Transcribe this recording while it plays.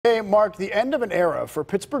marked the end of an era for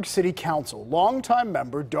Pittsburgh City Council. Longtime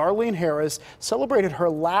member Darlene Harris celebrated her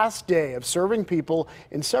last day of serving people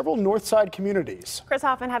in several Northside communities. Chris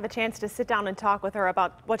Hoffman had the chance to sit down and talk with her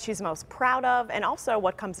about what she's most proud of and also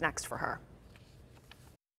what comes next for her.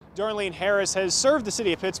 Darlene Harris has served the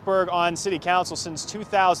city of Pittsburgh on city council since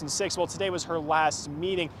 2006. Well, today was her last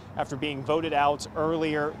meeting after being voted out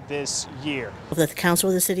earlier this year. The Council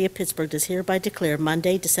of the City of Pittsburgh does hereby declare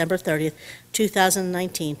Monday, December 30th,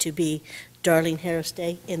 2019 to be Darlene Harris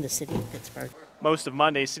Day in the city of Pittsburgh. Most of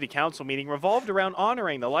Monday's city council meeting revolved around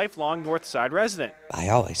honoring the lifelong North Side resident. I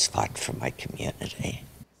always fought for my community.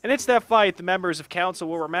 And it's that fight the members of council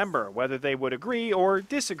will remember, whether they would agree or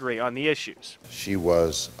disagree on the issues. She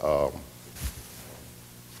was a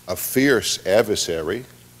fierce adversary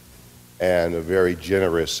and a very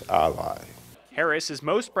generous ally. Harris is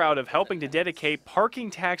most proud of helping to dedicate parking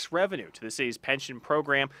tax revenue to the city's pension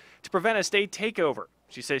program to prevent a state takeover.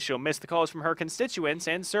 She says she'll miss the calls from her constituents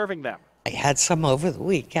and serving them. I had some over the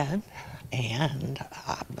weekend, and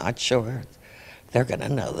I'm not sure they're going to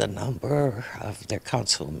know the number of their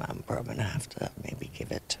council member. I'm going to have to maybe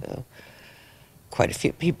give it to quite a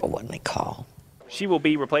few people when they call. She will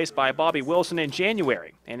be replaced by Bobby Wilson in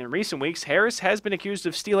January. And in recent weeks, Harris has been accused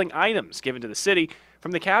of stealing items given to the city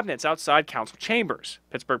from the cabinets outside council chambers.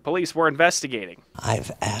 Pittsburgh police were investigating.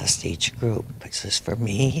 I've asked each group, is this for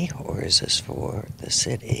me or is this for the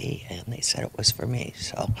city? And they said it was for me.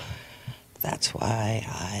 So that's why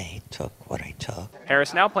I took what I took.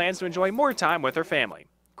 Harris now plans to enjoy more time with her family.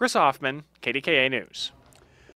 Chris Hoffman, KDKA News.